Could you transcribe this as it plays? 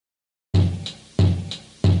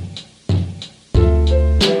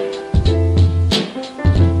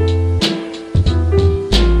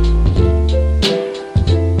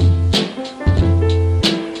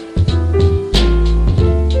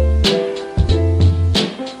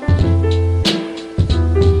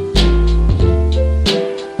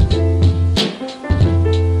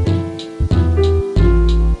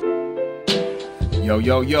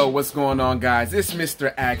Yo, what's going on, guys? It's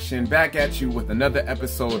Mr. Action back at you with another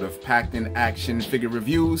episode of Packed in Action Figure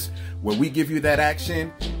Reviews, where we give you that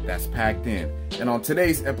action that's packed in. And on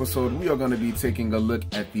today's episode, we are going to be taking a look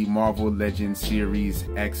at the Marvel Legends series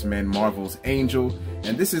X-Men Marvel's Angel.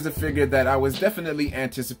 And this is a figure that I was definitely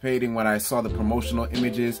anticipating when I saw the promotional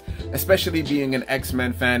images. Especially being an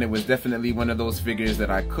X-Men fan, it was definitely one of those figures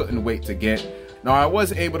that I couldn't wait to get. Now, I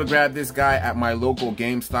was able to grab this guy at my local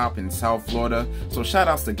GameStop in South Florida, so shout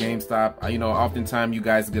outs to GameStop. Oftentimes you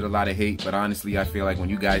guys get a lot of hate, but honestly, I feel like when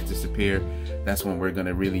you guys disappear, that's when we're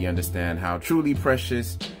gonna really understand how truly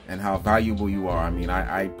precious and how valuable you are.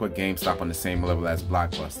 I put GameStop on the same level as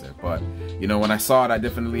Blockbuster, but when I saw it, I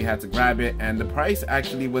definitely had to grab it, and the price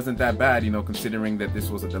actually wasn't that bad, considering that this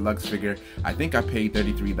was a deluxe figure. I think I paid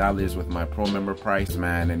 $33 with my pro member price,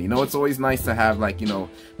 man, and it's always nice to have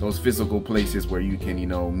those physical places where you can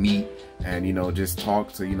meet and just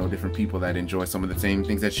talk to different people that enjoy some of the same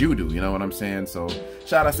things that you do, you know what I'm saying? So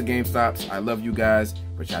shout outs to GameStops. I love you guys,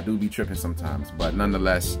 but y'all do be tripping sometimes. But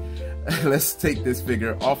nonetheless, let's take this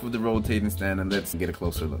figure off of the rotating stand and let's get a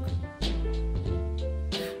closer look.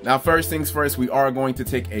 Now, first things first, we are going to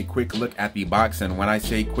take a quick look at the box, and when I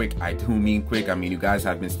say quick, I do mean quick. You guys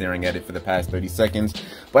have been staring at it for the past 30 seconds,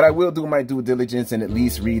 but I will do my due diligence and at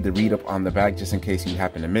least read the read-up on the back just in case you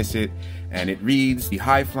happen to miss it. And it reads, "The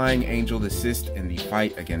high-flying angel assists in the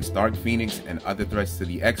fight against Dark Phoenix and other threats to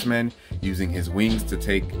the X-Men, using his wings to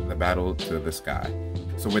take the battle to the sky."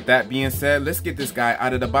 So with that being said, let's get this guy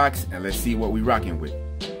out of the box and let's see what we're rocking with.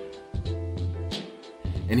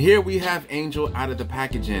 And here we have Angel out of the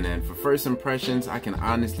packaging, and for first impressions, I can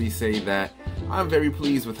honestly say that I'm very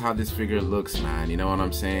pleased with how this figure looks, man. You know what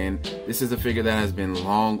I'm saying? This is a figure that has been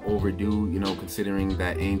long overdue, considering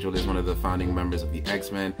that Angel is one of the founding members of the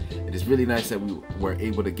X-Men. It is really nice that we were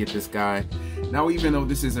able to get this guy. Now, even though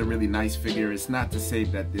this is a really nice figure, it's not to say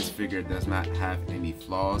that this figure does not have any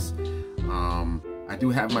flaws. I do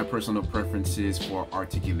have my personal preferences for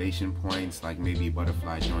articulation points, like maybe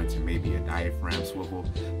butterfly joints and maybe a diaphragm swivel.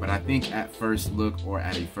 But I think at first look or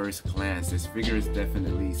at a first glance, this figure is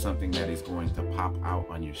definitely something that is going to pop out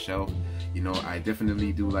on your shelf. I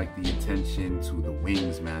definitely do like the attention to the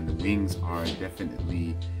wings, man. The wings are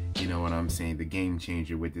definitely, the game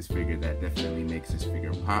changer with this figure. That definitely makes this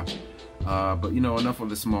figure pop. But enough of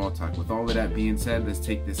the small talk. With all of that being said, let's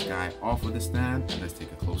take this guy off of the stand and let's take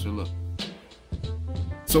a closer look.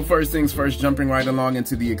 So first things first, jumping right along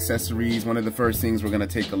into the accessories, one of the first things we're going to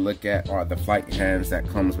take a look at are the flight hands that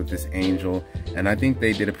comes with this Angel. And I think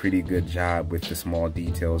they did a pretty good job with the small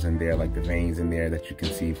details in there, like the veins in there that you can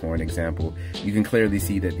see. For an example, you can clearly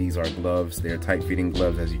see that these are gloves. They're tight-fitting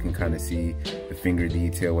gloves, as you can kind of see the finger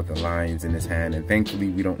detail with the lines in his hand. And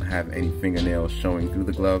thankfully, we don't have any fingernails showing through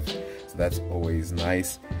the glove, so that's always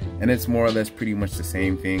nice. And it's more or less pretty much the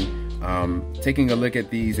same thing. Taking a look at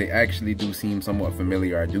these, they actually do seem somewhat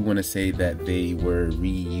familiar. I do want to say that they were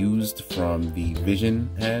reused from the Vision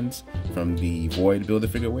hands from the Void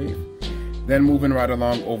Build-A-Figure wave. Then moving right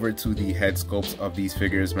along over to the head sculpts of these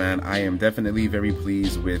figures, man, I am definitely very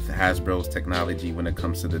pleased with Hasbro's technology when it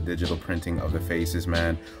comes to the digital printing of the faces,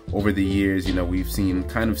 man. Over the years, we've seen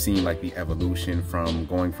like the evolution from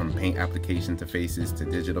going from paint application to faces to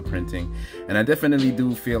digital printing. And I definitely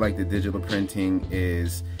do feel like the digital printing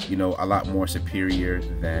is, a lot more superior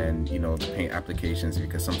than, the paint applications,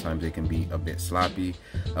 because sometimes they can be a bit sloppy.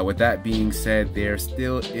 With that being said, there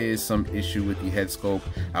still is some issue with the head sculpt.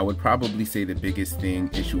 I would probably say the biggest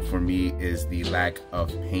issue for me is the lack of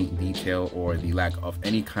paint detail or the lack of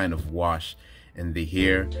any kind of wash in the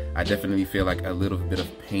hair. I definitely feel like a little bit of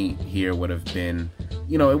paint here would have been,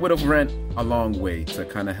 it would have went a long way to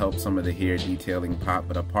kind of help some of the hair detailing pop.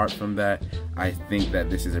 But apart from that, I think that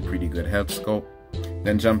this is a pretty good head sculpt.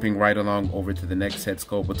 Then jumping right along over to the next head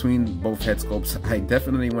sculpt. Between both head sculpts, I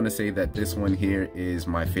definitely want to say that this one here is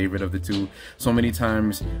my favorite of the two. So many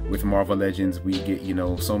times with Marvel Legends, we get,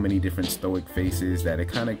 so many different stoic faces that it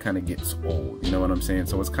kind of gets old, you know what I'm saying?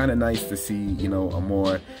 So it's kind of nice to see, a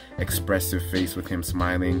more expressive face with him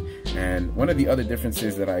smiling. And one of the other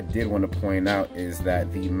differences that I did want to point out is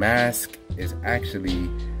that the mask is actually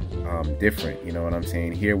different, you know what I'm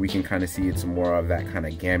saying? Here we can kind of see it's more of that kind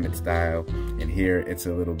of gamut style, and here it's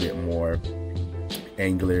a little bit more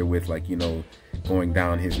angular with going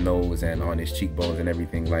down his nose and on his cheekbones and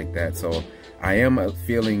everything like that. So I am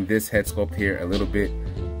feeling this head sculpt here a little bit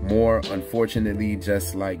more, unfortunately,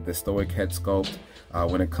 just like the stoic head sculpt.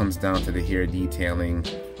 When it comes down to the hair detailing,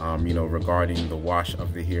 you know, regarding the wash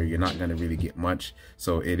of the hair, you're not going to really get much.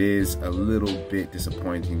 So it is a little bit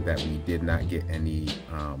disappointing that we did not get any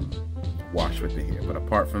wash with the hair. But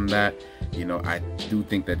apart from that, you know, I do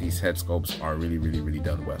think that these head sculpts are really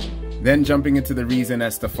done well. Then jumping into the reason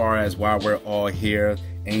as far as why we're all here,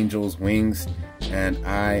 Angel's wings, and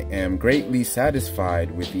I am greatly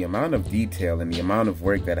satisfied with the amount of detail and the amount of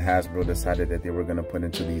work that Hasbro decided that they were going to put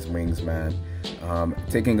into these wings, man.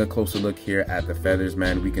 Taking a closer look here at the feathers,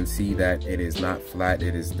 man, we can see that it is not flat.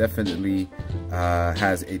 It is definitely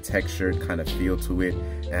has a textured kind of feel to it,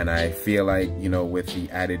 and I feel like, you know, with the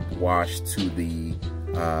added wash to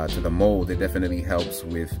the mold, it definitely helps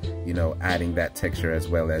with, you know, adding that texture as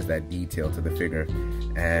well as that detail to the figure.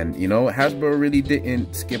 And, you know, Hasbro really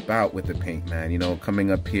didn't skip out with the paint, man. You know,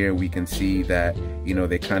 coming up here, we can see that, you know,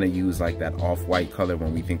 they kind of use like that off-white color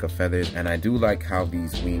when we think of feathers. And I do like how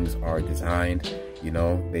these wings are designed. You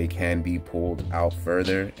know, they can be pulled out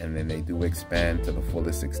further, and then they do expand to the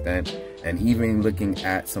fullest extent. And even looking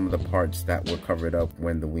at some of the parts that were covered up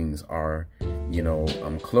when the wings are, you know,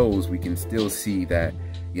 closed, we can still see that,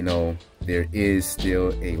 you know, there is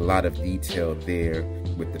still a lot of detail there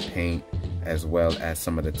with the paint, as well as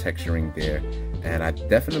some of the texturing there. And I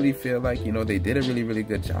definitely feel like, you know, they did a really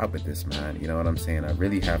good job with this, man. You know what I'm saying? I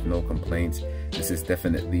really have no complaints. This is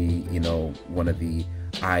definitely, you know, one of the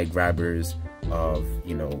eye grabbers of,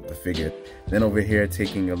 you know, the figure. Then over here,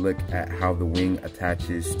 taking a look at how the wing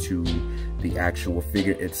attaches to the actual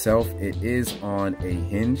figure itself, it is on a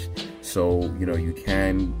hinge, so, you know, you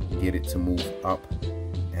can get it to move up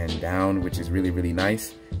and down, which is really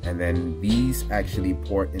nice. And then these actually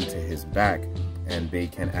port into his back, and they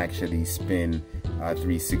can actually spin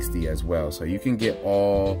 360 as well. So you can get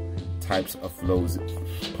all types of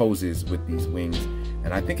poses with these wings.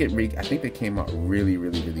 And I think they came out really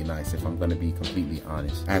nice, if I'm going to be completely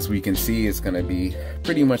honest. As we can see, it's going to be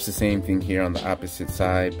pretty much the same thing here on the opposite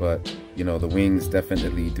side, but, you know, the wings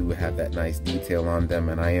definitely do have that nice detail on them,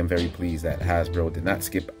 and I am very pleased that Hasbro did not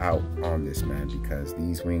skip out on this, man, because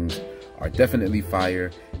these wings are definitely fire,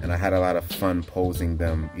 and I had a lot of fun posing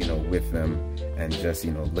them, you know, with them, and just,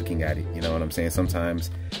 you know, looking at it. You know what I'm saying? Sometimes,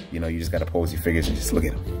 you know, you just got to pose your figures and just look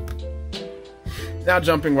at them. Now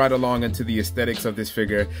jumping right along into the aesthetics of this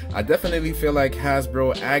figure, I definitely feel like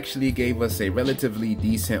Hasbro actually gave us a relatively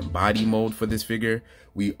decent body mold for this figure.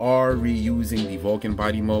 We are reusing the Vulcan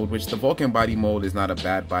body mold, which the Vulcan body mold is not a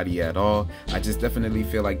bad body at all. I just definitely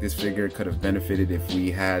feel like this figure could have benefited if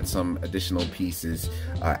we had some additional pieces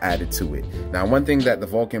added to it. Now, one thing that the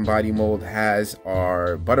Vulcan body mold has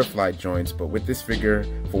are butterfly joints, but with this figure,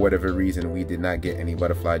 for whatever reason, we did not get any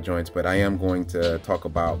butterfly joints, but I am going to talk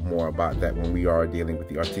more about that when we are dealing with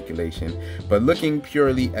the articulation. But looking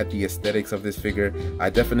purely at the aesthetics of this figure, I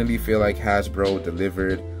definitely feel like Hasbro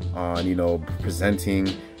delivered on, you know, presenting,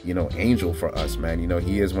 you know, Angel for us, man. You know,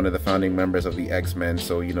 he is one of the founding members of the X-Men,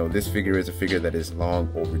 so, you know, this figure is a figure that is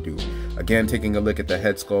long overdue. Again, taking a look at the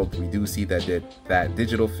head sculpt, we do see that that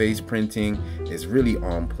digital face printing is really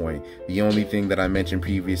on point. The only thing that I mentioned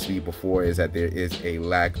previously before is that there is a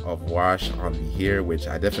lack of wash on the hair, which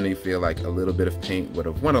I definitely feel like a little bit of paint would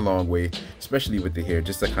have went a long way, especially with the hair,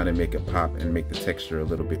 just to kind of make it pop and make the texture a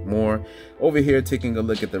little bit more. Over here, taking a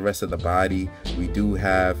look at the rest of the body, we do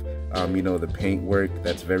have you know, the paint work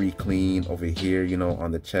that's very clean over here, you know,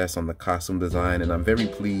 on the chest, on the costume design, and I'm very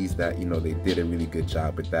pleased that, you know, they did a really good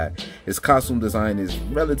job with that. His costume design is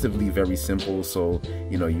relatively very simple, so,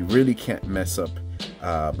 you know, you really can't mess up,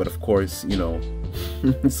 but of course, you know,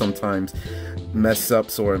 sometimes mess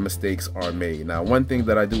ups or mistakes are made. Now, one thing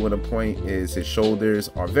that I do want to point is his shoulders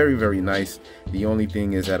are very nice. The only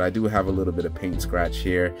thing is that I do have a little bit of paint scratch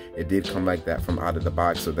here. It did come like that from out of the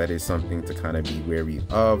box, so that is something to kind of be wary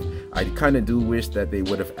of. I kind of do wish that they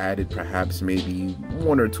would have added perhaps maybe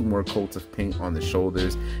 1 or 2 more coats of paint on the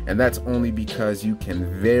shoulders, and that's only because you can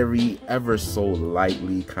ever so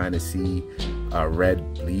lightly kind of see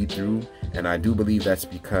red bleed through, and I do believe that's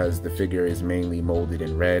because the figure is mainly molded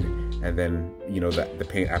in red, and then, you know, the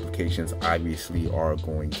paint applications obviously are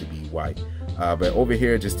going to be white. But over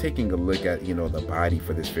here, just taking a look at, you know, the body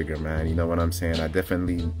for this figure, man, you know what I'm saying? I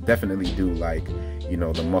definitely do like, you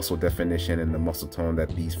know, the muscle definition and the muscle tone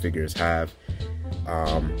that these figures have.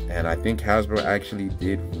 And I think Hasbro actually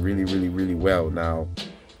did really well. Now,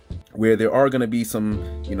 where there are going to be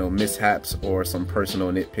some, you know, mishaps or some personal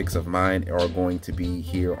nitpicks of mine are going to be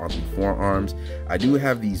here on the forearms. I do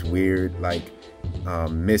have these weird, like,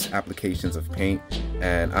 misapplications of paint,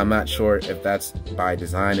 and I'm not sure if that's by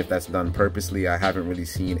design, if that's done purposely. I haven't really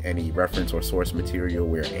seen any reference or source material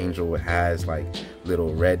where Angel has like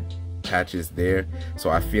little red patches there, so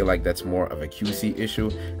I feel like that's more of a QC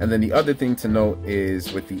issue. And then the other thing to note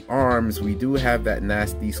is with the arms, we do have that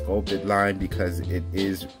nasty sculpted line because it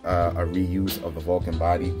is a reuse of the Vulcan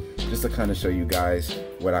body. Just to kind of show you guys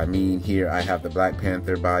what I mean here, I have the Black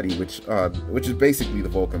Panther body, which is basically the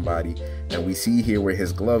Vulcan body, and we see here where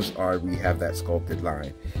his gloves are, we have that sculpted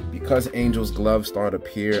line. Because Angel's gloves start up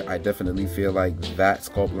here, I definitely feel like that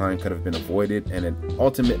sculpt line could have been avoided, and it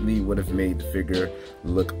ultimately would have made the figure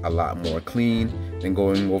look a lot more clean. Then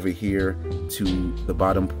going over here to the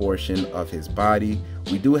bottom portion of his body,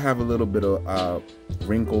 we do have a little bit of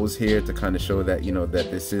wrinkles here to kind of show that, you know, that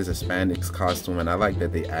this is a spandex costume, and I like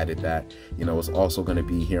that they added that. You know, it's also going to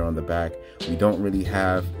be here on the back. We don't really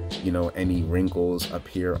have, you know, any wrinkles up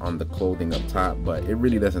here on the clothing up top, but it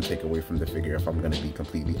really doesn't take away from the figure, if I'm going to be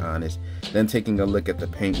completely honest. Then taking a look at the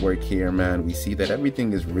paintwork here, man, we see that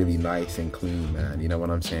everything is really nice and clean, man. You know what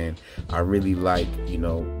I'm saying? I really like, you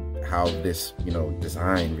know, how this, you know,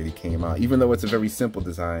 design really came out. Even though it's a very simple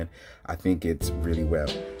design, I think it's really well.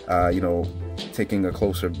 You know, taking a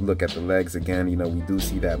closer look at the legs again, you know, we do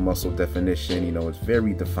see that muscle definition. You know, it's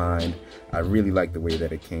very defined. I really like the way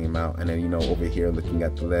that it came out. And then, you know, over here looking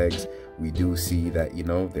at the legs, we do see that, you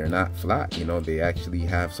know, they're not flat. You know, they actually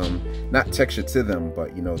have some, not texture to them,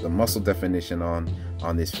 but, you know, the muscle definition on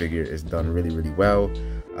this figure is done really, really well.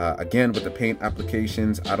 Again, with the paint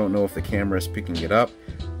applications, I don't know if the camera is picking it up,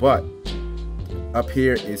 but up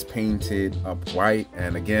here is painted up white.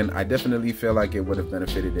 And again, I definitely feel like it would have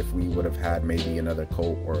benefited if we would have had maybe another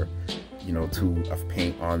coat or, you know, 2 of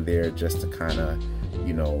paint on there, just to kind of,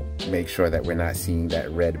 you know, make sure that we're not seeing that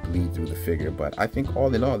red bleed through the figure. But I think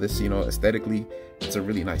all in all, this, you know, aesthetically, it's a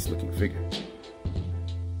really nice looking figure.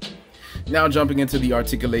 Now jumping into the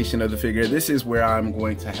articulation of the figure, this is where I'm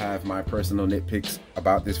going to have my personal nitpicks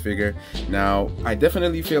about this figure. Now, I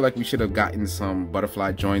definitely feel like we should have gotten some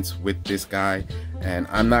butterfly joints with this guy, and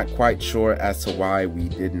I'm not quite sure as to why we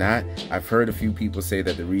did not. I've heard a few people say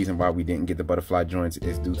that the reason why we didn't get the butterfly joints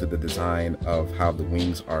is due to the design of how the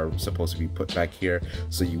wings are supposed to be put back here,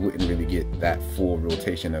 so you wouldn't really get that full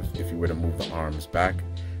rotation of if you were to move the arms back.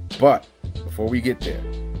 But before we get there,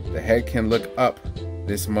 the head can look up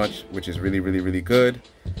this much, which is really, really, really good,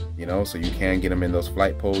 you know, so you can get him in those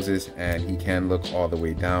flight poses, and he can look all the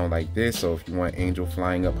way down like this. So if you want Angel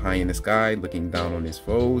flying up high in the sky looking down on his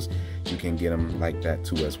foes, you can get him like that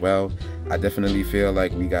too as well. I definitely feel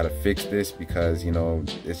like we got to fix this because, you know,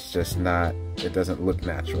 it's just not, it doesn't look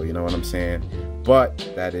natural, you know what I'm saying? But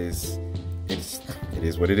that is, it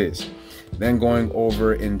is what it is. Then going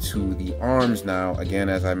over into the arms now, again,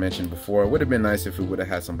 as I mentioned before, it would have been nice if we would have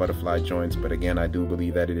had some butterfly joints, but again, I do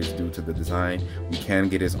believe that it is due to the design. We can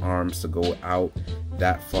get his arms to go out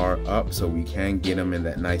that far up, so we can get him in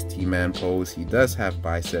that nice T-man pose. He does have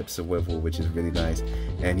bicep swivel, which is really nice,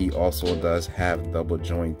 and he also does have double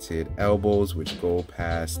jointed elbows, which go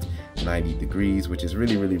past 90 degrees, which is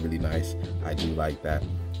really, really, really nice. I do like that.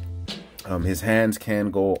 His hands can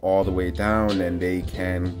go all the way down, and they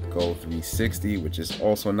can go 360, which is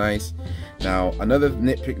also nice. Now, another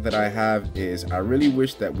nitpick that I have is I really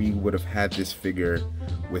wish that we would have had this figure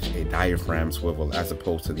with a diaphragm swivel as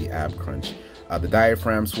opposed to the ab crunch. The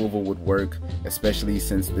diaphragm swivel would work, especially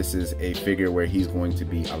since this is a figure where he's going to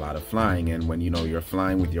be a lot of flying, and when, you know, you're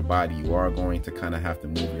flying with your body, you are going to kind of have to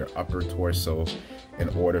move your upper torso in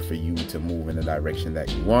order for you to move in the direction that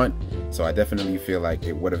you want. So I definitely feel like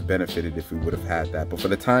it would have benefited if we would have had that. But for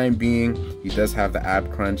the time being, he does have the ab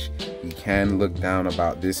crunch. He can look down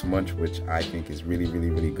about this much, which I think is really, really,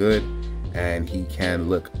 really good. And he can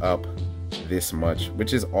look up this much,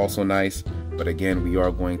 which is also nice. But again, we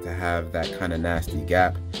are going to have that kind of nasty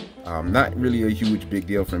gap. Not really a huge big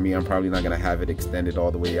deal for me. I'm probably not going to have it extended all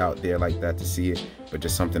the way out there like that to see it, but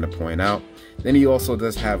just something to point out. Then he also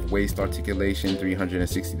does have waist articulation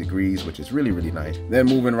 360 degrees, which is really, really nice. Then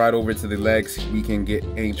moving right over to the legs, we can get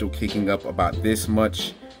Angel kicking up about this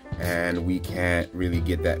much, and we can't really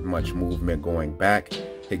get that much movement going back.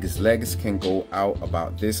 His legs can go out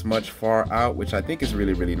about this much far out, which I think is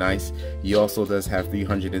really, really nice. He also does have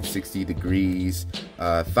 360 degrees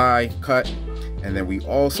thigh cut. And then we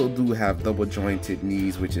also do have double jointed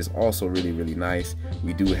knees, which is also really, really nice.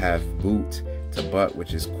 We do have boot to butt,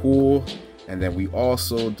 which is cool. And then we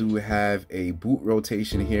also do have a boot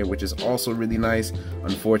rotation here, which is also really nice.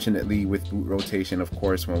 Unfortunately, with boot rotation, of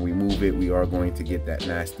course, when we move it, we are going to get that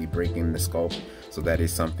nasty break in the sculpt. So that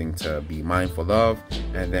is something to be mindful of.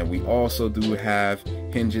 And then we also do have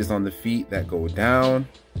hinges on the feet that go down,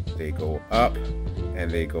 they go up,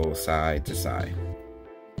 and they go side to side.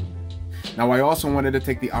 Now, I also wanted to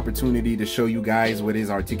take the opportunity to show you guys what his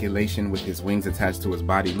articulation with his wings attached to his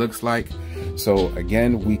body looks like. So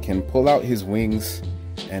again, we can pull out his wings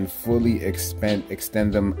and fully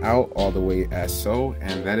extend them out all the way as so,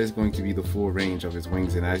 and that is going to be the full range of his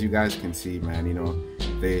wings. And as you guys can see, man, you know,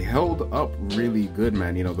 they held up really good,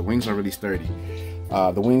 man. You know, the wings are really sturdy.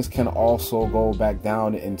 The wings can also go back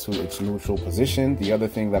down into its neutral position. The other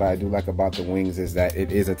thing that I do like about the wings is that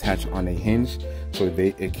it is attached on a hinge, so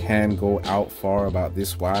it can go out far, about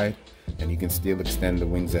this wide, and you can still extend the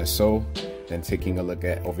wings as so. Then taking a look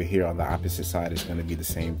at over here on the opposite side, it's going to be the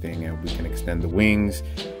same thing, and we can extend the wings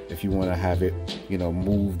if you want to have it, you know,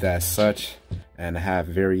 moved as such and have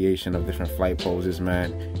variation of different flight poses,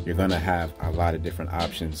 man. You're gonna have a lot of different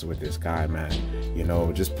options with this guy, man. You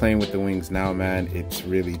know, just playing with the wings now, man, it's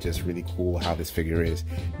really just really cool how this figure is.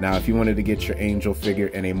 Now, if you wanted to get your Angel figure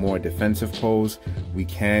in a more defensive pose, we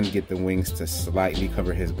can get the wings to slightly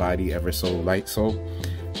cover his body ever so light, so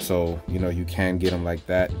you know, you can get them like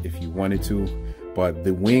that if you wanted to. But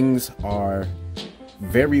the wings are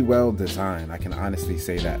very well designed. I can honestly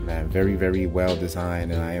say that, man. Very, very well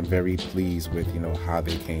designed, and I am very pleased with, you know, how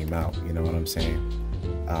they came out. You know what I'm saying?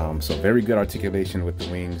 So very good articulation with the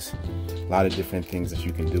wings. A lot of different things that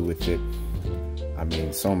you can do with it. I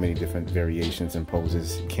mean, so many different variations and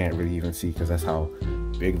poses. You can't really even see because that's how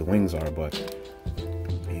big the wings are, but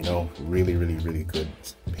you know, really, really, really good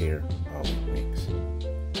pair of wings.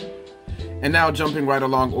 And now jumping right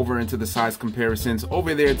along over into the size comparisons.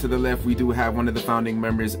 Over there to the left, we do have one of the founding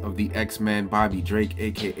members of the X-Men, Bobby Drake,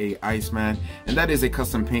 aka Iceman, and that is a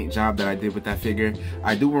custom paint job that I did with that figure.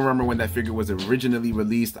 I do remember when that figure was originally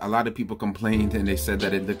released, a lot of people complained and they said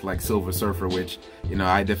that it looked like Silver Surfer, which, you know,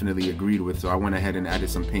 I definitely agreed with, so I went ahead and added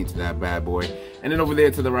some paint to that bad boy. And then over there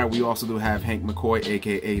to the right, we also do have Hank McCoy,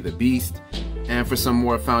 aka the Beast. And for some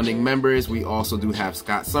more founding members, we also do have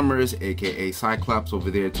Scott Summers, aka Cyclops, over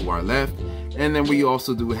there to our left. And then we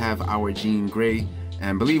also do have our Jean Grey.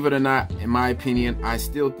 And believe it or not, in my opinion, I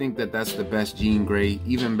still think that that's the best Jean Grey,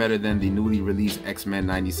 even better than the newly released X-Men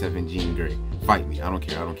 97 Jean Grey. Fight me, I don't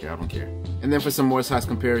care, I don't care, I don't care. And then for some more size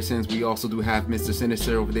comparisons, we also do have Mr.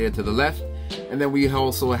 Sinister over there to the left. And then we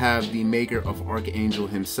also have the maker of Archangel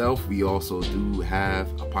himself. We also do have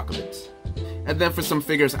Apocalypse. And then for some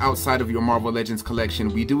figures outside of your Marvel Legends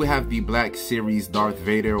collection, we do have the Black Series Darth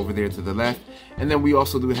Vader over there to the left. And then we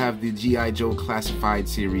also do have the G.I. Joe Classified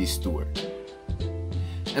Series Stewart.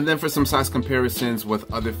 And then for some size comparisons with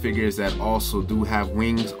other figures that also do have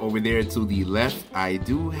wings, over there to the left, I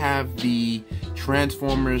do have the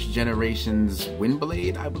Transformers Generations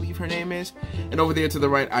Windblade, I believe her name is. And over there to the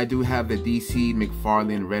right, I do have the DC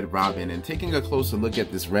McFarlane Red Robin. And taking a closer look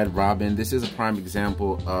at this Red Robin, this is a prime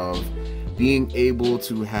example of being able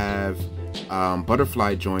to have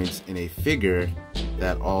butterfly joints in a figure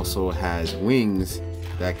that also has wings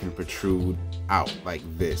that can protrude out like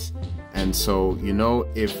this. And so, you know,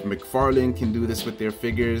 if McFarlane can do this with their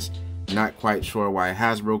figures, not quite sure why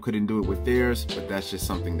Hasbro couldn't do it with theirs, but that's just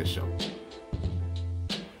something to show.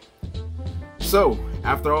 So,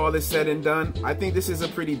 after all is said and done, I think this is a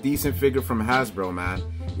pretty decent figure from Hasbro, man.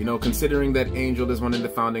 You know, considering that Angel is one of the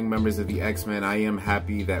founding members of the X-Men, I am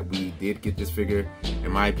happy that we did get this figure.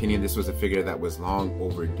 In my opinion, this was a figure that was long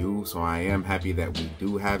overdue, so I am happy that we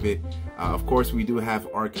do have it. Of course, we do have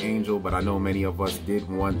Archangel, but I know many of us did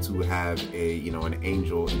want to have a, you know, an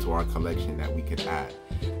Angel into our collection that we could add.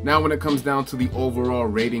 Now, when it comes down to the overall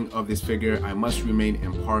rating of this figure, I must remain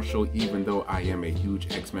impartial, even though I am a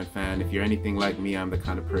huge X-Men fan. If you're anything like me, I'm the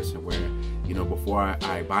kind of person where, you know, before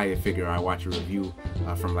I buy a figure, I watch a review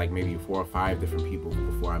from like maybe 4 or 5 different people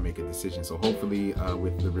before I make a decision. So hopefully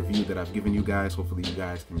with the review that I've given you guys, hopefully you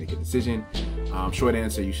guys can make a decision. Short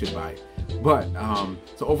answer, you should buy it. But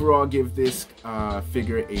so overall, give this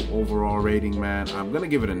figure a overall rating, man. I'm gonna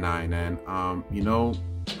give it a 9, and you know,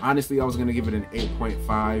 honestly, I was gonna give it an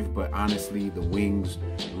 8.5, but honestly, the wings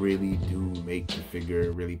really do make the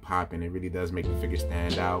figure really pop, and it really does make the figure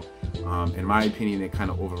stand out. In my opinion, it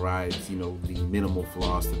kind of overrides, you know, the minimal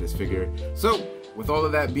flaws to this figure. So with all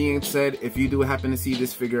of that being said, if you do happen to see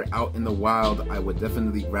this figure out in the wild, I would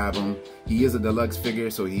definitely grab him. He is a deluxe figure,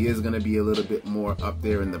 so he is going to be a little bit more up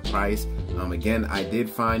there in the price. Again, I did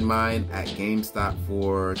find mine at GameStop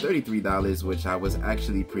for $33, which I was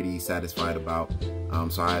actually pretty satisfied about.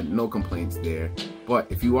 So I had no complaints there.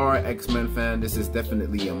 But if you are an X-Men fan, this is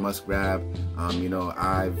definitely a must grab. You know,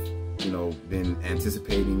 I've been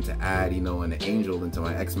anticipating to add, you know, an Angel into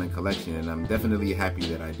my X-Men collection, and I'm definitely happy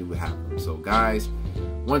that I do have them. So guys,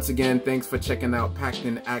 once again, thanks for checking out Packed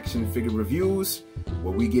in Action Figure Reviews.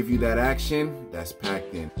 Where we give you that action that's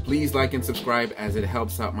packed in. Please like and subscribe as it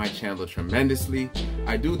helps out my channel tremendously.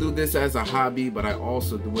 I do this as a hobby, but I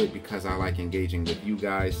also do it because I like engaging with you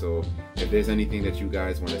guys. So if there's anything that you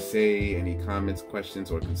guys want to say, any comments,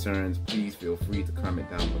 questions, or concerns, please feel free to comment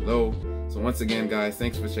down below. So once again, guys,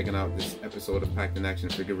 thanks for checking out this episode of Packed in Action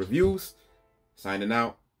Figure Reviews. Signing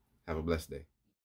out. Have a blessed day.